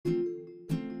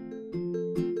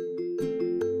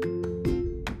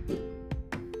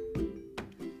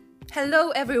Hello,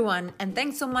 everyone, and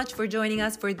thanks so much for joining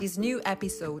us for this new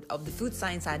episode of the Food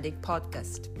Science Addict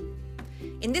podcast.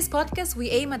 In this podcast, we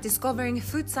aim at discovering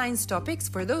food science topics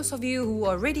for those of you who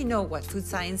already know what food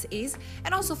science is,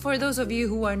 and also for those of you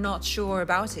who are not sure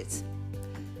about it.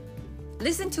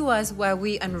 Listen to us while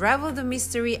we unravel the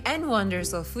mystery and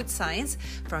wonders of food science,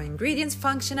 from ingredients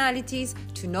functionalities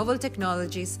to novel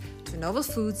technologies to novel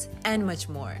foods and much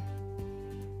more.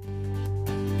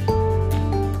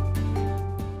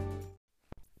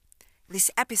 This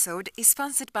episode is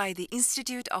sponsored by the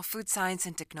Institute of Food Science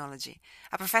and Technology,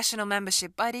 a professional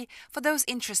membership body for those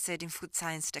interested in food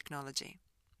science technology.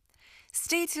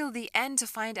 Stay till the end to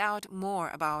find out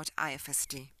more about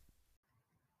IFST.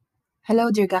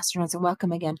 Hello, dear gastronauts, and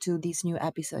welcome again to this new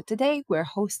episode. Today, we're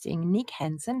hosting Nick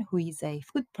Hansen, who is a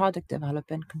food product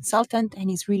development consultant, and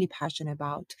he's really passionate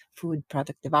about food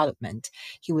product development.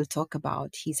 He will talk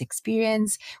about his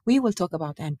experience. We will talk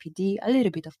about NPD, a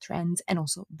little bit of trends, and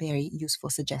also very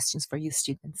useful suggestions for you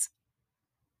students.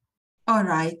 All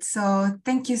right. So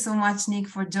thank you so much, Nick,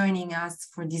 for joining us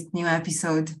for this new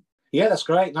episode. Yeah, that's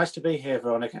great. Nice to be here,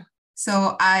 Veronica.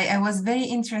 So I was very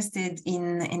interested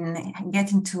in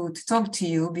getting to talk to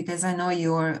you because I know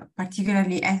you're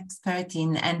particularly expert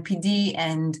in NPD,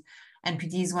 and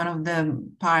NPD is one of the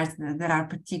parts that are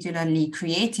particularly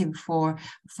creative for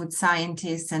food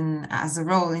scientists and as a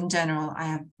role in general. I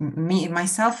have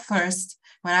myself first,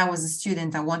 when I was a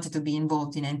student, I wanted to be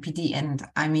involved in NPD, and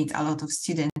I meet a lot of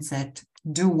students that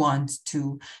do want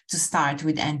to start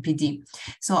with NPD.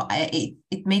 So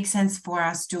it makes sense for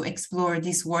us to explore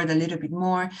this word a little bit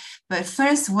more. But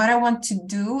first, what I want to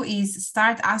do is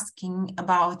start asking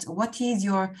about what is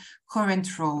your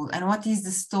current role and what is the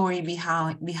story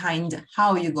behind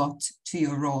how you got to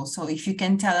your role. So if you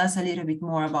can tell us a little bit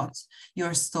more about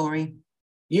your story.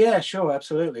 Yeah, sure,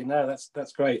 absolutely. No,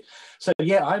 that's great. So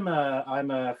yeah, I'm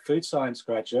a food science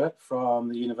graduate from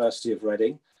the University of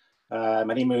Reading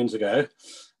many moons ago,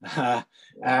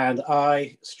 and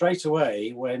I straight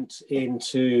away went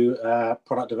into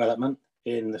product development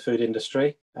in the food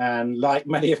industry. And like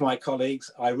many of my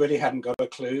colleagues, I really hadn't got a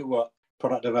clue what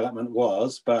product development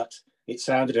was, but it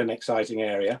sounded an exciting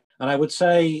area. And I would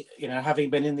say, having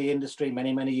been in the industry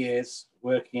many years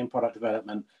working in product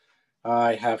development,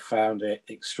 I have found it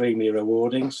extremely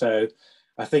rewarding. So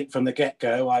I think from the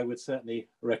get-go, I would certainly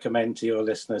recommend to your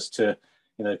listeners to,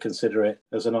 consider it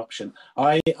as an option.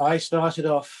 I started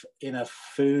off in a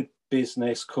food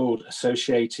business called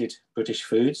Associated British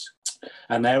Foods,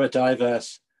 and they're a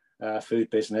diverse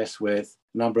food business with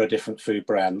a number of different food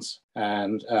brands.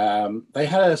 And they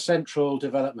had a central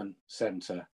development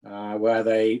centre where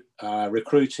they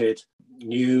recruited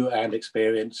new and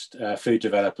experienced food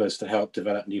developers to help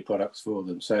develop new products for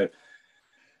them. So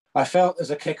I felt as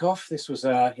a kickoff, this was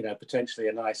potentially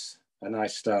a nice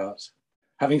start.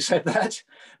 Having said that,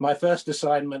 my first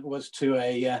assignment was to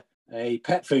a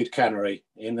pet food cannery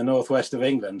in the northwest of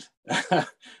England,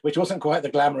 which wasn't quite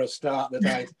the glamorous start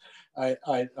that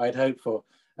I'd hoped for.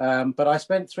 But I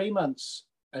spent 3 months.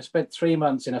 I spent 3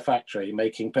 months in a factory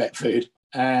making pet food,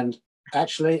 and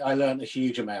actually I learned a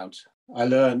huge amount. I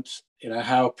learned,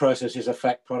 how processes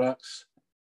affect products.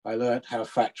 I learned how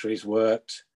factories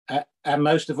worked. And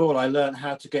most of all, I learned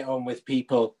how to get on with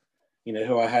people,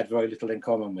 who I had very little in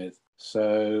common with.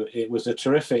 So it was a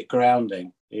terrific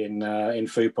grounding in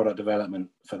food product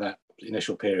development for that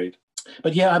initial period.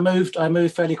 But yeah, I moved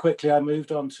fairly quickly. I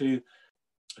moved on to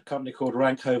a company called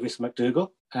Rank Hovis McDougall,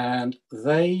 and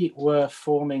they were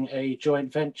forming a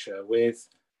joint venture with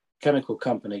a chemical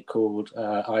company called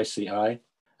ICI.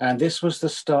 And this was the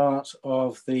start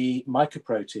of the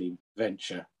mycoprotein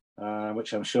venture,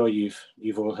 which I'm sure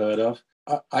you've all heard of.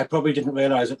 I probably didn't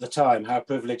realize at the time how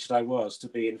privileged I was to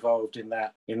be involved in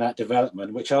that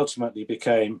development, which ultimately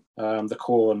became the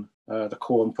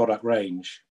corn product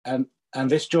range. And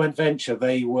this joint venture,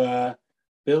 they were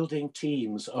building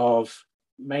teams of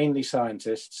mainly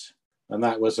scientists, and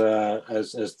that was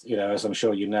as I'm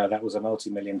sure that was a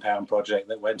multi-million-pound project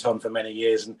that went on for many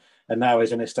years and now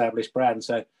is an established brand.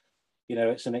 So,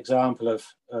 it's an example of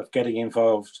getting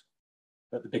involved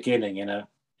at the beginning in a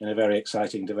very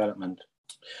exciting development.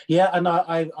 Yeah, and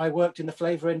I worked in the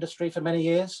flavour industry for many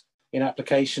years in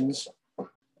applications.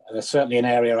 That's certainly an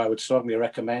area I would strongly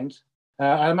recommend.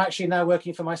 I'm actually now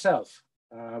working for myself,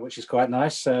 which is quite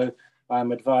nice. So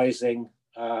I'm advising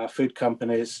food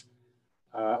companies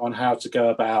on how to go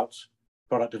about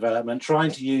product development,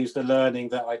 trying to use the learning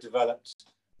that I developed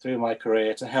through my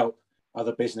career to help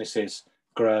other businesses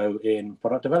grow in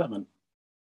product development.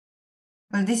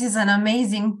 Well, this is an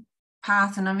amazing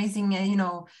path, an amazing,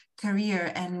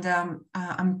 career. And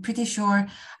I'm pretty sure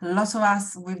lots of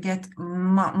us will get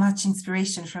much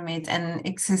inspiration from it. And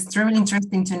it's extremely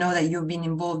interesting to know that you've been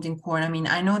involved in Quorn. I mean,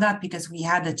 I know that because we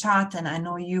had a chat and I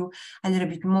know you a little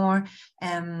bit more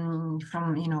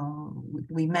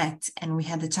we met and we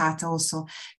had a chat also.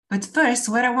 But first,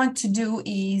 what I want to do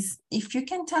is, if you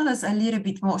can tell us a little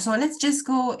bit more. So let's just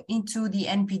go into the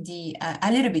NPD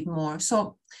a little bit more.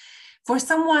 So for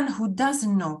someone who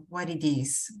doesn't know what it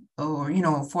is, or,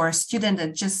 for a student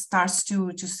that just starts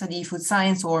to study food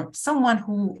science, or someone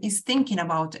who is thinking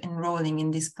about enrolling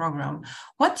in this program,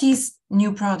 what is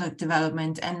new product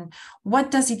development and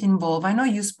what does it involve? I know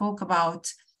you spoke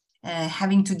about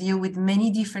having to deal with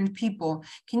many different people.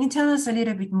 Can you tell us a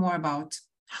little bit more about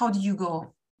how do you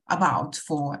go about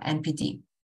for NPD?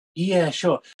 Yeah,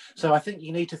 sure. So I think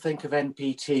you need to think of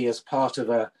NPT as part of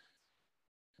a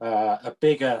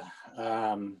bigger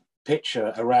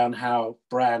picture around how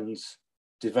brands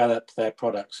develop their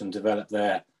products and develop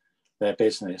their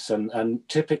business. And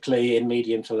typically in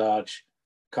medium to large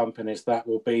companies, that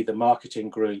will be the marketing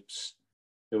groups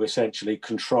who essentially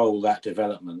control that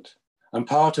development. And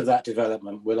part of that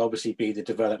development will obviously be the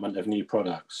development of new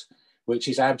products, which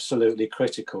is absolutely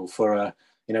critical for a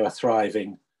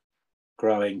thriving,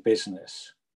 growing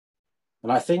business.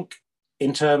 And I think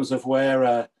in terms of where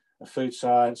a food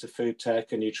science, a food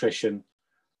tech, a nutrition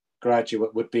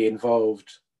graduate would be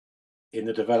involved in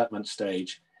the development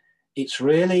stage, it's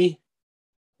really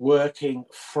working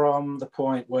from the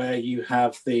point where you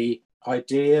have the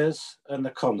ideas and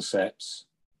the concepts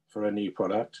for a new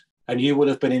product, and you will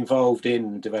have been involved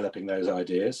in developing those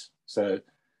ideas. So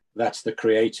that's the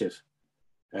creative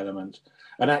element.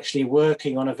 And actually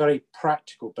working on a very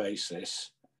practical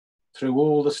basis through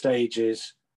all the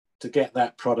stages to get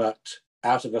that product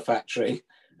out of a factory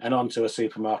and onto a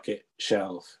supermarket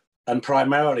shelf. And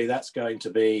primarily that's going to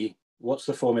be, what's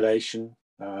the formulation?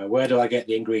 Where do I get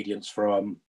the ingredients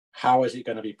from? How is it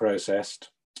going to be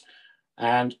processed?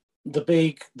 And the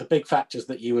big factors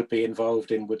that you would be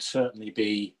involved in would certainly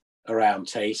be around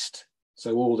taste.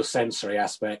 So all the sensory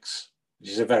aspects, which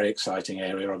is a very exciting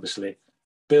area, obviously.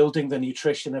 Building the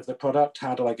nutrition of the product.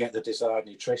 How do I get the desired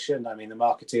nutrition? I mean, the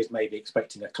marketeers may be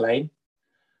expecting a claim,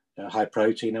 high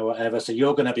protein or whatever. So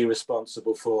you're going to be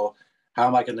responsible for how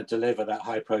am I going to deliver that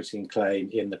high protein claim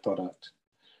in the product?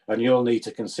 And you'll need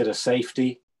to consider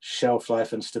safety, shelf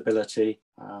life and stability,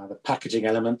 the packaging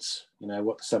elements,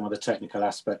 what are some of the technical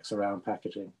aspects around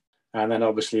packaging, and then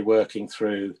obviously working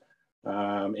through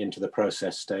into the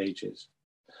process stages.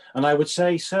 And I would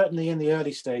say certainly in the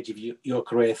early stage of your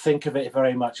career, think of it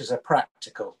very much as a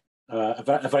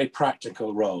very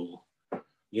practical role.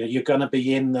 You're going to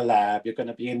be in the lab, you're going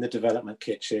to be in the development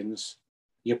kitchens,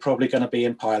 you're probably going to be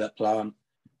in pilot plant,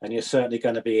 and you're certainly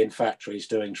going to be in factories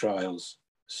doing trials.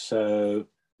 So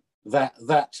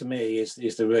that to me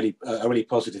is a really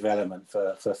positive element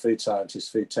for food scientists,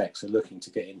 food techs who are looking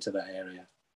to get into that area.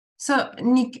 So,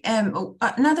 Nick,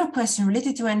 another question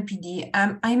related to NPD.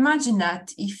 I imagine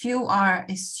that if you are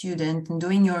a student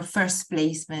doing your first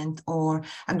placement, or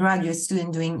a graduate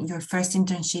student doing your first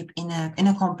internship in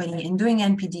a company and doing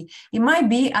NPD, it might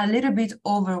be a little bit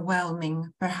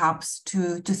overwhelming, perhaps,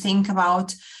 to think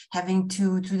about having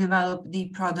to develop the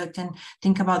product and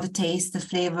think about the taste, the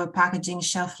flavor, packaging,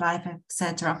 shelf life,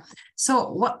 etc. So,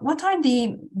 what are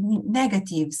the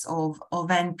negatives of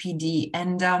NPD?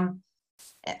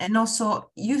 And also,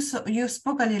 you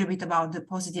spoke a little bit about the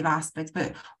positive aspects,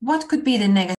 but what could be the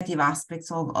negative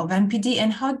aspects of NPD,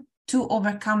 and how to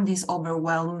overcome this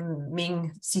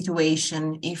overwhelming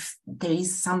situation, if there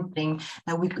is something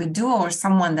that we could do or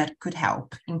someone that could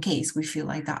help in case we feel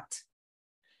like that?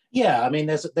 Yeah, I mean,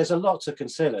 there's a lot to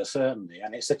consider, certainly,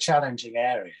 and it's a challenging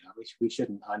area, which we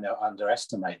shouldn't,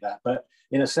 underestimate that. But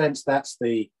in a sense, that's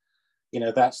the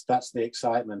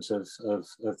excitement of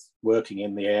working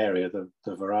in the area,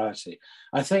 the variety.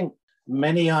 I think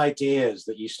many ideas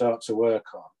that you start to work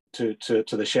on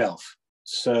to the shelf.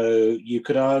 So you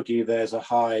could argue there's a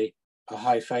high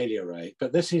failure rate,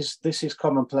 but this is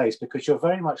commonplace because you're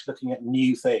very much looking at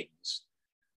new things.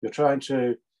 You're trying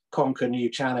to conquer new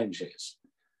challenges,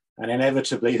 and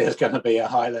inevitably there's going to be a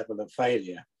high level of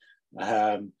failure.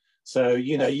 So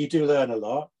you do learn a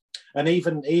lot. And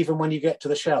even when you get to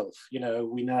the shelf, we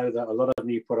know that a lot of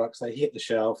new products, they hit the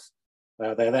shelf,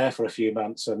 they're there for a few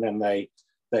months, and then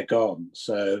they're gone.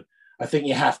 So I think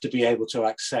you have to be able to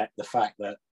accept the fact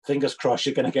that, fingers crossed,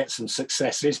 you're going to get some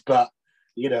successes, but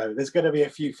there's going to be a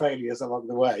few failures along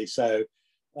the way. So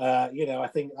I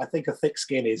think a thick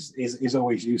skin is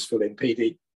always useful in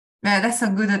PD. Yeah, that's a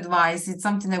good advice. It's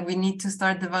something that we need to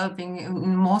start developing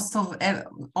in most of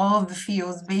all of the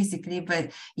fields, basically.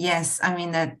 But yes, I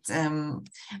mean that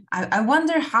I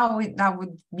wonder how that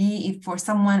would be if for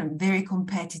someone very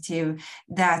competitive,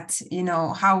 that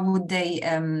how would they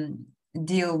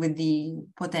deal with the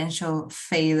potential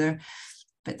failure?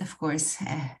 But of course,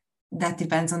 that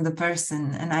depends on the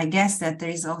person, and I guess that there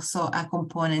is also a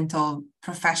component of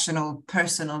professional,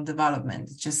 personal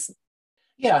development. Just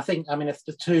Yeah, I think, I mean, if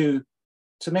the two,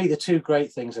 to me, the two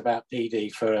great things about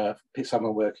PD for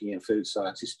someone working in food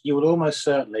science is you will almost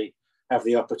certainly have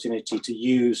the opportunity to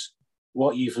use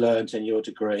what you've learned in your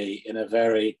degree in a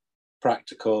very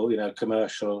practical,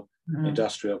 commercial,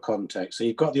 industrial context. So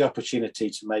you've got the opportunity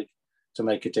to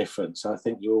make a difference. I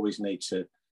think you always need to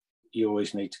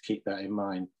keep that in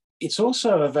mind. It's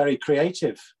also a very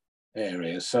creative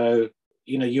area. So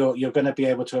you're going to be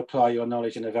able to apply your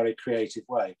knowledge in a very creative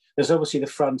way. There's obviously the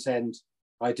front end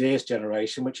ideas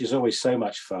generation, which is always so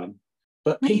much fun.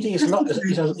 But PD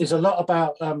is a lot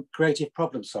about creative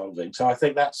problem solving. So I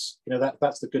think that's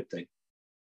the good thing.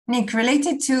 Nick,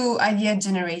 related to idea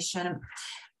generation,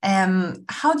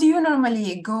 how do you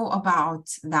normally go about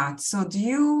that? So do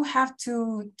you have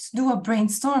to do a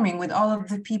brainstorming with all of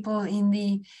the people in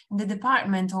the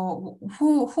department, or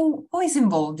who is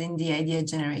involved in the idea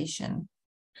generation?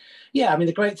 Yeah, I mean,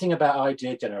 the great thing about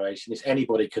idea generation is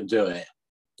anybody can do it.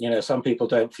 Some people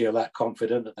don't feel that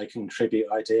confident that they can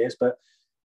contribute ideas, but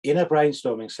in a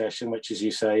brainstorming session, which, as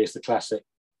you say, is the classic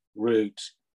route,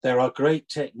 there are great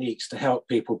techniques to help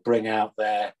people bring out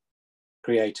their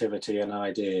creativity and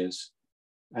ideas.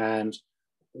 And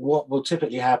what will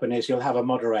typically happen is you'll have a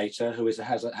moderator who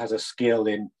has a skill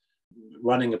in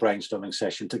running a brainstorming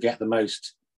session to get the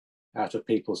most out of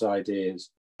people's ideas.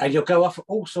 And you'll go off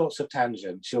all sorts of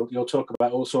tangents. You'll talk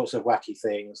about all sorts of wacky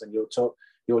things, and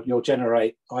you'll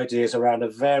generate ideas around a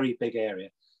very big area.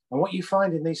 And what you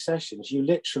find in these sessions, you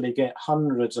literally get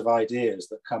hundreds of ideas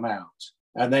that come out.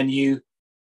 And then you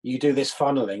do this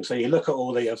funneling. So you look at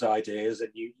all those ideas,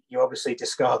 and you obviously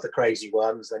discard the crazy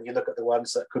ones. Then you look at the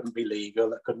ones that couldn't be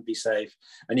legal, that couldn't be safe.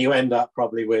 And you end up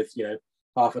probably with,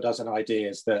 half a dozen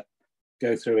ideas that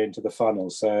go through into the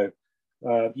funnel. So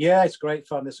yeah, it's great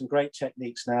fun. There's some great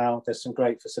techniques now. There's some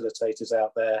great facilitators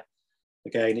out there.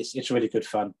 Again, it's really good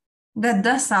fun. That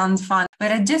does sound fun,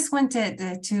 but I just wanted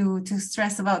to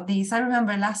stress about this. I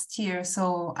remember last year,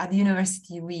 so at the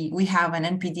university, we have an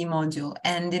NPD module,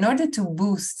 and in order to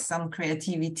boost some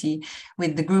creativity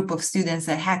with the group of students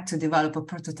that had to develop a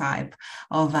prototype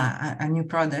of a new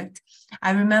product,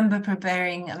 I remember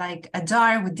preparing like a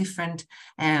jar with different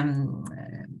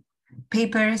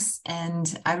papers,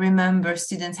 and I remember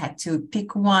students had to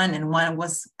pick one, and one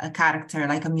was a character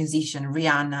like a musician,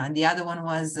 Rihanna, and the other one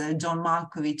was John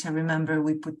Malkovich. I remember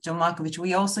we put John Malkovich.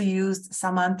 We also used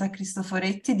Samantha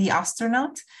Cristoforetti, the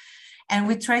astronaut, and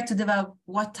we tried to develop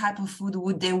what type of food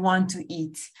would they want to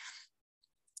eat.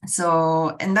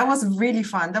 So, and that was really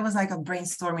fun. That was like a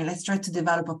brainstorming. Let's try to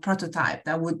develop a prototype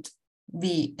that would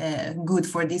be good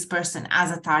for this person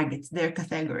as a target, their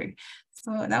category.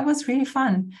 So that was really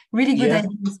fun. Really good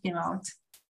ideas came out.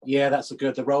 Yeah,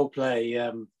 the role play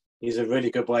is a really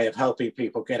good way of helping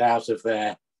people get out of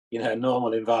their,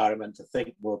 normal environment to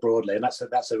think more broadly. And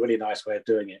that's a really nice way of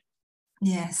doing it.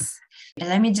 Yes. And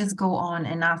let me just go on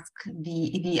and ask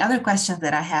the other questions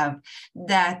that I have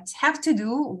that have to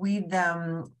do with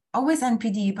always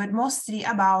NPD, but mostly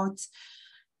about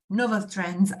novel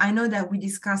trends. I know that we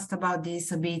discussed about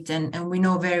this a bit, and we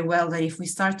know very well that if we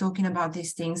start talking about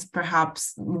these things,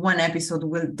 perhaps one episode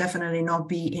will definitely not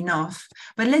be enough.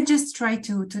 But let's just try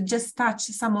to just touch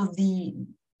some of the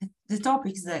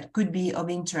topics that could be of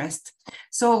interest.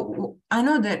 So I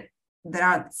know that there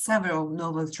are several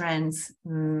novel trends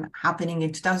happening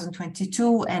in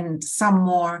 2022 and some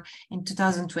more in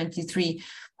 2023.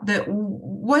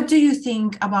 What do you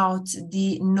think about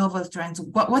the novel trends?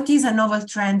 What is a novel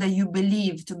trend that you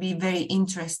believe to be very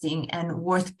interesting and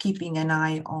worth keeping an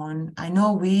eye on? I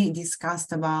know we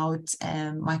discussed about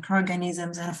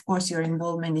microorganisms and of course your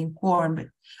involvement in corn, but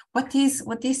what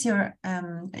is your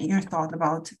thought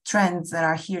about trends that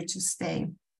are here to stay?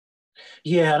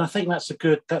 Yeah, and I think that's a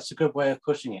good way of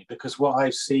pushing it, because what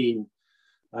I've seen,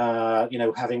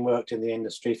 having worked in the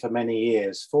industry for many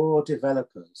years, for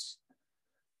developers,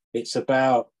 it's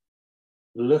about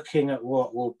looking at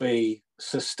what will be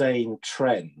sustained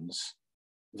trends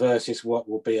versus what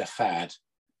will be a fad.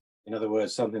 In other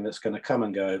words, something that's going to come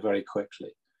and go very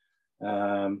quickly.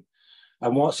 And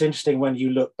what's interesting when you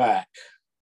look back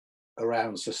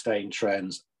around sustained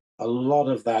trends, a lot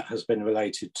of that has been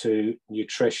related to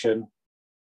nutrition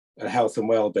and health and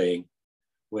well-being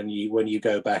when you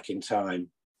go back in time.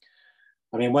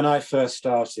 I mean, when I first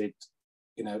started,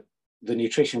 you know, the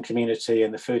nutrition community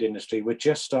and the food industry were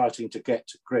just starting to get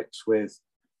to grips with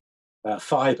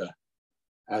fiber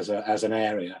as an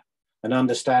area, and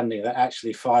understanding that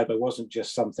actually fiber wasn't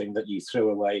just something that you threw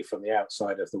away from the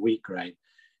outside of the wheat grain.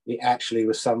 It actually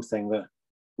was something that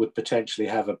would potentially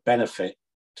have a benefit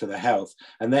to the health.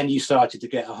 And then you started to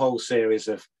get a whole series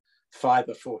of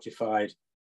fiber fortified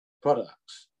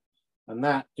products. And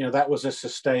that, you know, that was a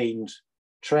sustained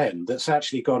trend that's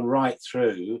actually gone right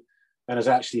through and has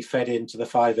actually fed into the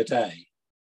 5 a day.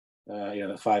 You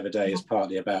know, the 5 a day is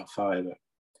partly about fiber.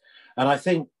 And I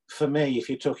think for me, if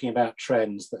you're talking about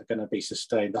trends that are going to be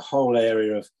sustained, the whole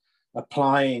area of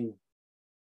applying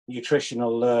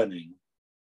nutritional learning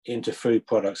into food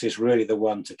products is really the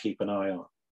one to keep an eye on.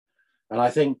 And I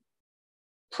think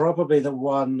probably the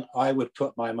one I would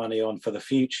put my money on for the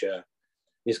future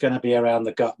is going to be around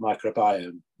the gut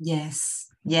microbiome. Yes,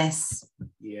 yes.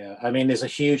 Yeah, I mean, there's a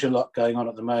huge lot going on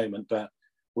at the moment, but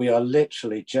we are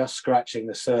literally just scratching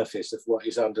the surface of what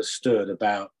is understood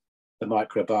about the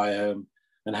microbiome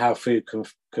and how food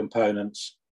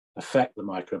components affect the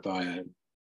microbiome.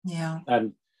 Yeah.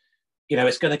 And, you know,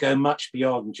 it's going to go much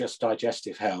beyond just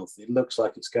digestive health. It looks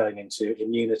like it's going into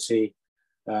immunity,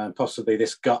 possibly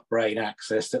this gut-brain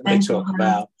axis that they talk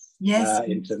about, yes,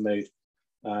 into mood.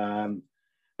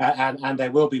 And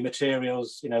there will be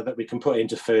materials, you know, that we can put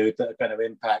into food that are going to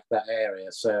impact that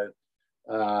area. So,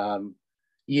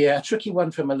 yeah, a tricky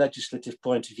one from a legislative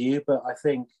point of view, but I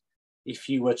think if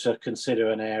you were to consider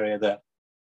an area that,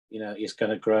 you know, is going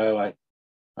to grow,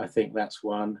 I think that's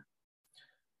one.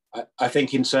 I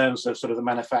think in terms of sort of the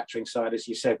manufacturing side, as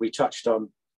you said, we touched on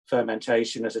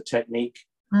fermentation as a technique,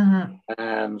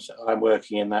 and I'm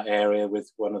working in that area with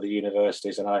one of the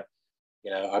universities, and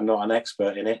I'm not an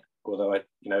expert in it, although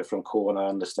from corn I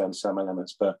understand some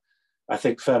elements, but I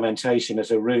think fermentation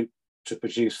as a route to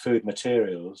produce food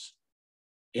materials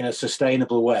in a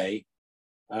sustainable way,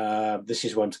 this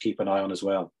is one to keep an eye on as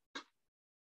well.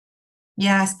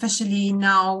 Yeah, especially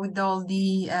now with all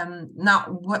the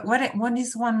what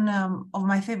is one of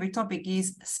my favorite topic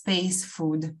is space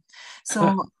food.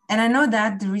 So, and I know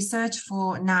that the research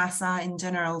for NASA in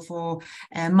general for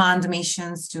manned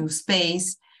missions to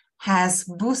space has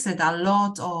boosted a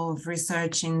lot of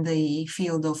research in the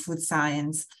field of food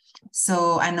science.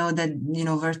 So I know that,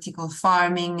 vertical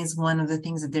farming is one of the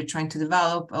things that they're trying to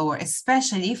develop, or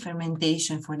especially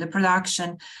fermentation for the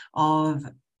production of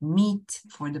meat,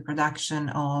 for the production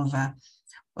of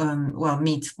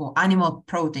meat for animal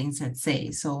proteins, let's say.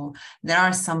 So there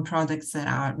are some products that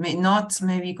are not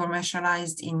maybe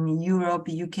commercialized in Europe,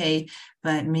 UK,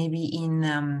 but maybe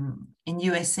in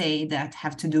USA that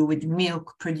have to do with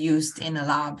milk produced in a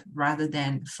lab rather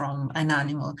than from an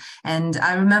animal. And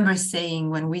I remember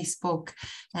saying when we spoke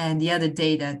the other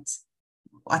day that,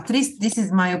 at least this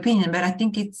is my opinion, but I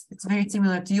think it's very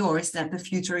similar to yours, that the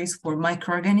future is for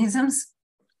microorganisms.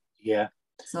 Yeah.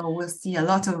 So we'll see a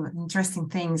lot of interesting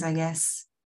things, I guess.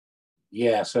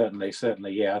 Yeah, certainly.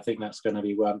 Yeah, I think that's going to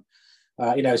be one.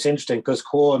 It's interesting because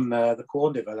the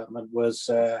corn development was,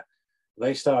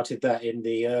 they started that in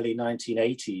the early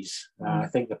 1980s. I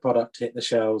think the product hit the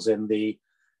shelves in the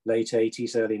late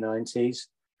 80s, early 90s.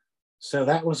 So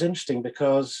that was interesting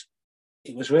because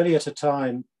it was really at a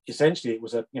time, essentially it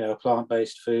was a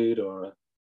plant-based food or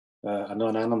a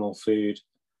non-animal food.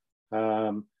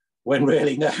 When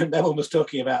really no one was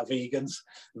talking about vegans.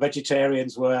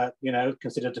 Vegetarians were,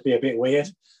 considered to be a bit weird.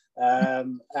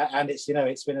 And it's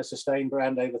been a sustained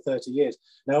brand over 30 years.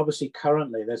 Now, obviously,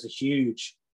 currently, there's a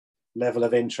huge level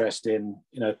of interest in,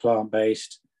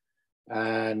 plant-based.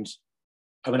 And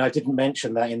I mean, I didn't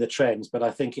mention that in the trends, but I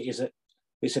think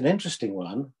it's an interesting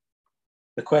one.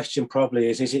 The question probably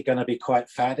is it going to be quite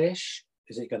faddish?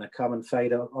 Is it going to come and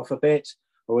fade off a bit?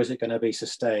 Or is it going to be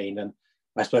sustained? And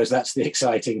I suppose that's the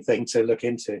exciting thing to look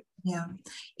into. Yeah,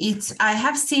 I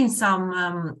have seen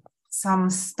some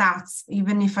stats,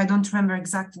 even if I don't remember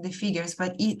exactly the figures,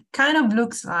 but it kind of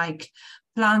looks like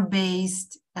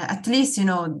plant-based, at least,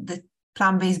 the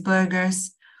plant-based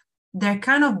burgers, they're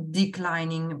kind of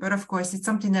declining, but of course it's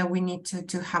something that we need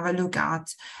to have a look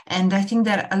at. And I think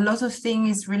that a lot of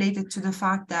things is related to the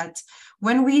fact that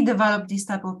when we develop these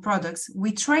type of products,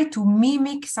 we try to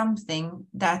mimic something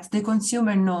that the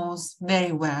consumer knows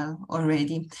very well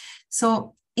already.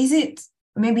 So is it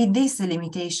maybe this a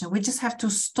limitation? We just have to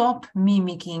stop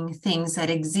mimicking things that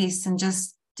exist and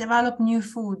just develop new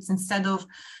foods instead of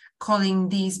calling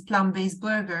these plant-based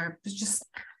burger. Just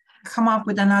come up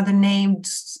with another name?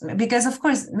 Because of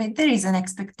course there is an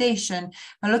expectation.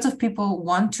 A lot of people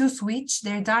want to switch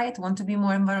their diet, want to be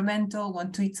more environmental,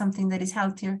 want to eat something that is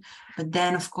healthier. But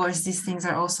then of course these things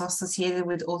are also associated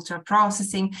with ultra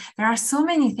processing. There are so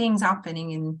many things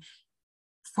happening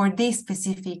for this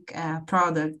specific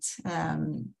product.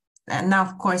 And now,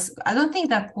 of course, I don't think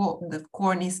that the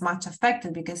corn is much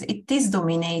affected because it is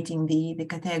dominating the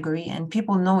category and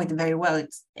people know it very well.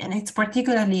 It's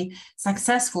particularly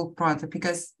successful product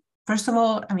because, first of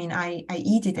all, I mean, I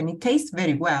eat it and it tastes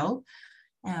very well.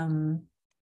 And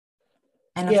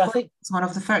of course, I think it's one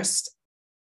of the first.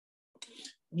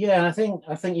 Yeah, I think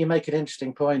you make an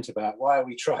interesting point about why are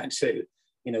we trying to,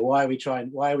 why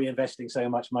are we investing so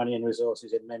much money and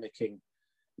resources in mimicking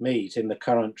meat in the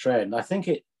current trend? I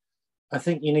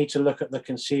think you need to look at the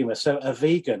consumer. So a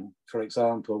vegan, for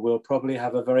example, will probably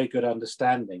have a very good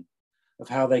understanding of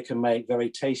how they can make very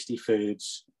tasty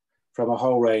foods from a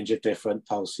whole range of different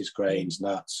pulses, grains,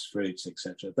 nuts, fruits,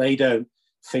 etc. They don't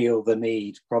feel the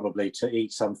need probably to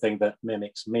eat something that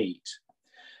mimics meat.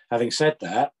 Having said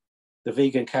that, the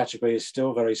vegan category is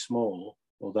still very small,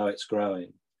 although it's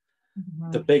growing.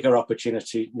 Mm-hmm. The bigger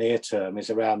opportunity near term is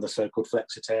around the so-called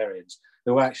flexitarians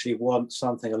who actually want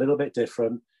something a little bit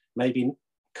different, maybe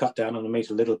cut down on the meat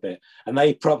a little bit. And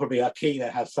they probably are keen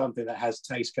to have something that has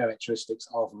taste characteristics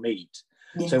of meat.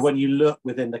 Yes. So when you look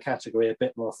within the category a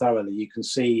bit more thoroughly, you can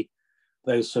see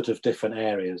those sort of different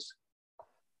areas.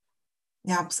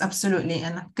 Yeah, absolutely.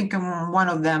 And I think I'm one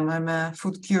of them. I'm a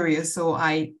food curious, so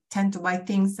I tend to buy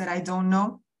things that I don't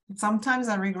know. Sometimes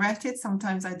I regret it,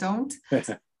 sometimes I don't.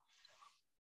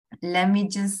 Let me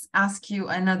just ask you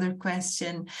another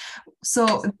question.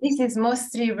 So this is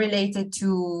mostly related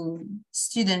to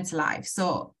student life.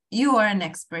 So you are an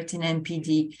expert in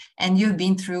NPD and you've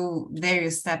been through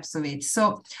various steps of it.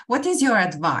 So what is your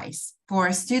advice for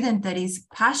a student that is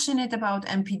passionate about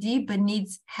NPD but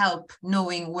needs help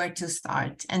knowing where to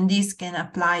start? And this can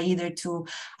apply either to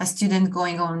a student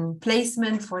going on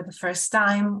placement for the first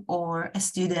time or a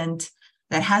student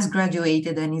that has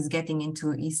graduated and is getting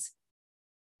into his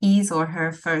or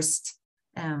her first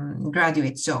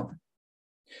graduate job?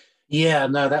 Yeah,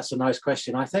 no, that's a nice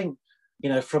question. I think,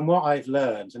 from what I've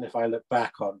learned, and if I look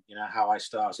back on, how I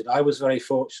started, I was very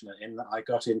fortunate in that I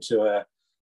got into a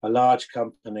large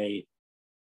company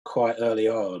quite early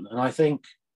on. And I think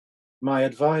my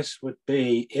advice would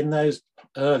be in those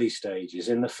early stages,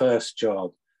 in the first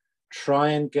job, try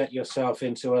and get yourself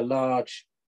into a large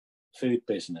food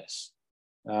business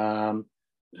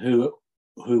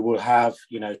who will have,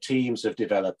 teams of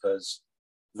developers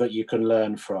that you can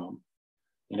learn from.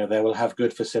 They will have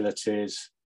good facilities.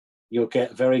 You'll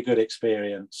get very good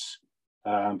experience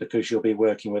because you'll be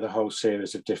working with a whole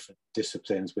series of different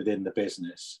disciplines within the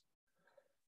business.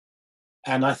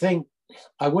 And I think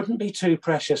I wouldn't be too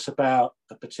precious about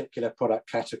a particular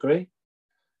product category.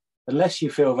 Unless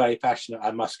you feel very passionate,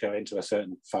 I must go into a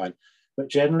certain fine. But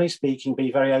generally speaking,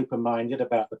 be very open-minded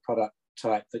about the product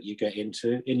type that you get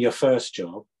into in your first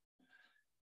job.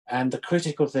 And the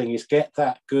critical thing is get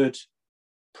that good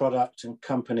product and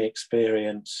company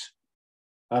experience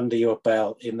under your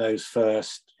belt in those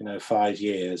first 5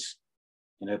 years,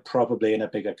 probably in a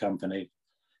bigger company.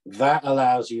 That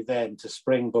allows you then to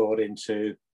springboard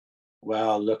into,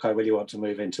 well, look, I really want to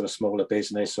move into a smaller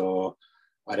business, or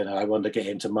I don't know, I want to get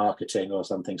into marketing or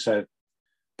something. So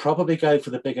probably go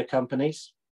for the bigger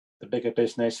companies, the bigger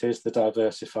businesses, the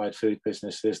diversified food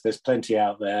businesses. There's plenty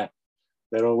out there.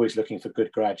 They're always looking for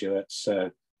good graduates.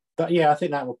 So, but yeah, I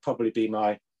think that will probably be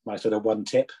my sort of one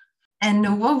tip.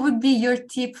 And what would be your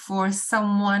tip for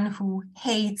someone who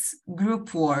hates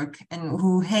group work and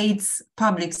who hates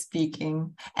public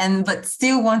speaking but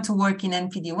still want to work in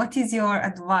NPD? What is your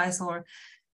advice, or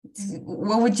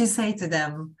what would you say to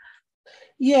them?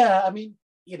 Yeah, I mean,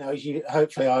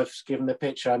 hopefully I've given the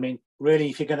picture. I mean, really,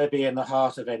 if you're going to be in the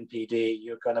heart of NPD,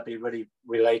 you're going to be really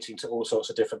relating to all sorts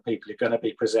of different people. You're going to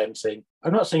be presenting.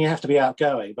 I'm not saying you have to be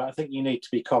outgoing, but I think you need to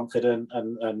be confident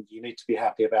and you need to be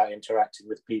happy about interacting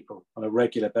with people on a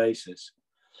regular basis.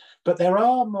 But there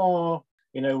are more,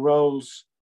 roles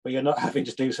where you're not having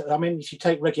to do so. I mean, if you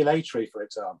take regulatory, for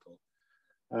example,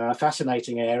 a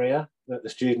fascinating area that the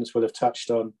students will have touched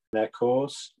on in their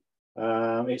course.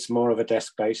 It's more of a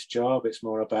desk-based job. It's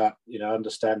more about,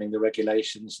 understanding the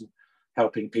regulations and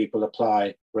helping people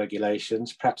apply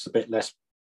regulations, perhaps a bit less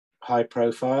high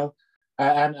profile,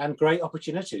 and great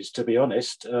opportunities, to be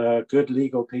honest. Good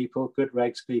legal people, good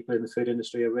regs people in the food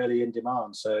industry are really in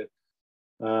demand. So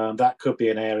that could be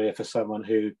an area for someone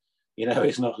who,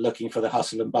 is not looking for the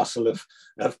hustle and bustle of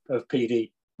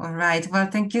PD. All right.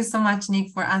 Well, thank you so much, Nick,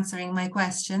 for answering my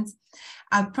questions.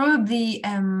 I'll probably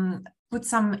put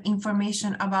some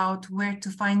information about where to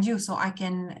find you, so I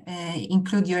can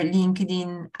include your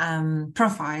LinkedIn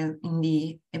profile in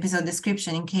the episode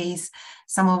description in case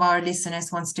some of our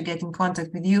listeners wants to get in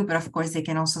contact with you. But of course, they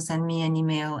can also send me an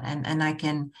email and I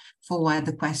can forward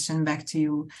the question back to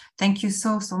you. Thank you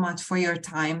so much for your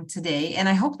time today. And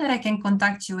I hope that I can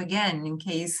contact you again in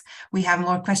case we have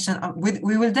more questions.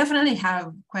 We will definitely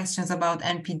have questions about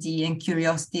NPD and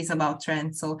curiosities about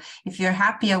trends. So if you're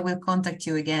happy, I will contact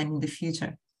you again in the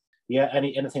future. Yeah,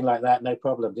 anything like that, no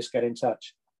problem. Just get in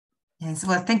touch. Yes,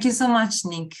 well, thank you so much,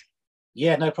 Nick.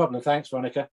 Yeah, no problem. Thanks,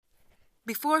 Veronica.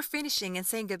 Before finishing and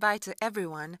saying goodbye to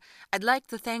everyone, I'd like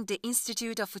to thank the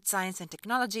Institute of Food Science and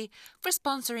Technology for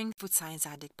sponsoring Food Science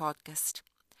Addict podcast.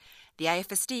 The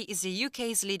IFST is the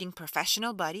UK's leading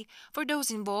professional body for those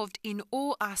involved in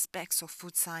all aspects of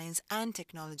food science and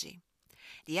technology.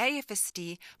 The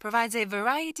IFST provides a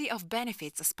variety of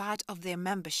benefits as part of their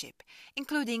membership,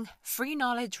 including free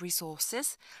knowledge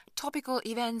resources, topical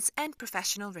events, and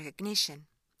professional recognition.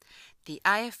 The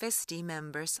IFST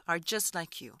members are just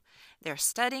like you. They're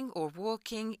studying or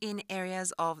working in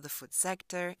areas of the food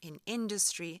sector, in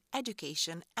industry,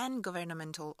 education, and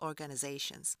governmental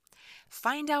organizations.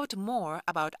 Find out more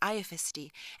about IFST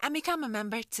and become a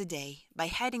member today by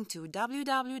heading to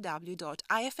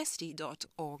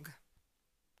www.ifst.org.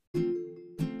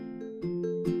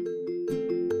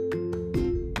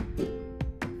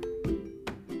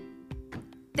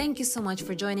 Thank you so much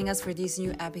for joining us for this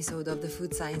new episode of the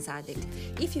Food Science Addict.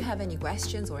 If you have any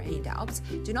questions or any doubts,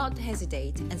 do not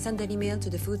hesitate and send an email to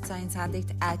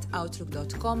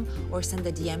thefoodscienceaddict@outlook.com or send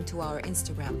a DM to our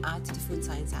Instagram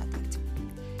 @thefoodscienceaddict.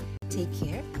 Take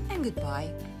care and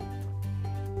goodbye.